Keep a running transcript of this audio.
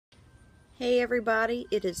Hey everybody,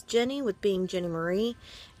 it is Jenny with Being Jenny Marie,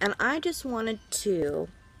 and I just wanted to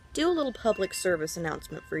do a little public service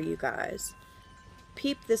announcement for you guys.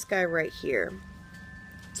 Peep this guy right here.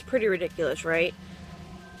 It's pretty ridiculous, right?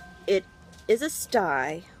 It is a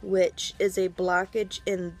sty, which is a blockage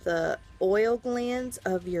in the oil glands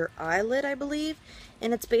of your eyelid, I believe,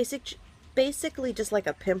 and it's basically just like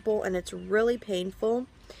a pimple, and it's really painful,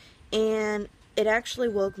 and it actually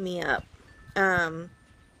woke me up.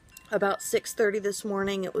 About 6:30 this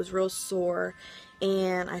morning. It was real sore,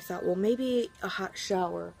 and I thought, well, maybe a hot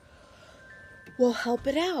shower will help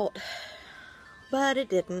it out, but it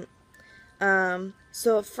didn't.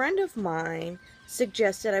 So a friend of mine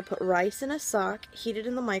suggested I put rice in a sock, heat it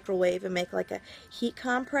in the microwave, and make like a heat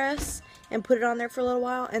compress and put it on there for a little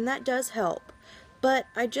while, and that does help. But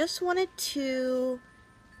I just wanted to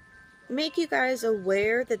make you guys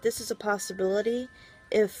aware that this is a possibility.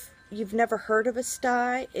 If you've never heard of a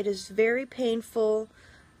sty, it is very painful.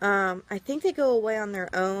 I think they go away on their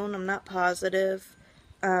own. I'm not positive.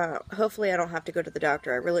 Hopefully I don't have to go to the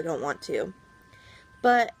doctor. I really don't want to.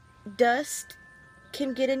 But dust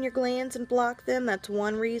can get in your glands and block them. That's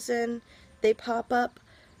one reason they pop up.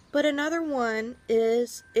 But another one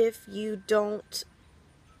is if you don't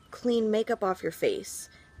clean makeup off your face.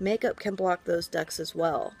 Makeup can block those ducts as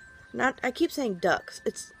well. I keep saying ducts.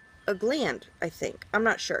 It's a gland, I think. I'm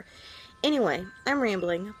not sure. Anyway, I'm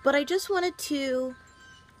rambling, but I just wanted to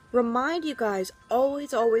remind you guys,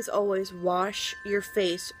 always, always, always wash your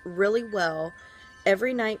face really well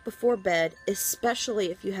every night before bed,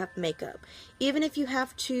 especially if you have makeup. Even if you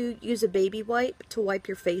have to use a baby wipe to wipe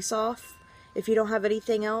your face off, if you don't have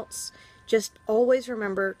anything else, just always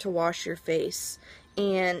remember to wash your face.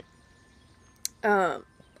 And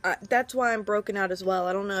that's why I'm broken out as well.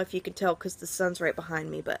 I don't know if you can tell because the sun's right behind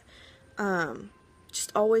me, but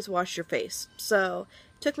just always wash your face. So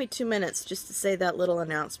it took me 2 minutes just to say that little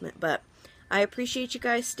announcement, but I appreciate you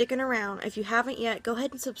guys sticking around. If you haven't yet, go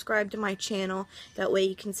ahead and subscribe to my channel. That way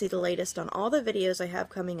you can see the latest on all the videos I have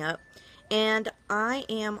coming up. And I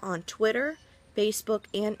am on Twitter, Facebook,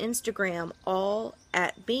 and Instagram, all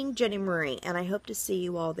at Being Jenny Marie, and I hope to see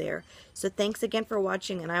you all there. So thanks again for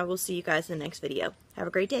watching, and I will see you guys in the next video. Have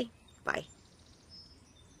a great day. Bye.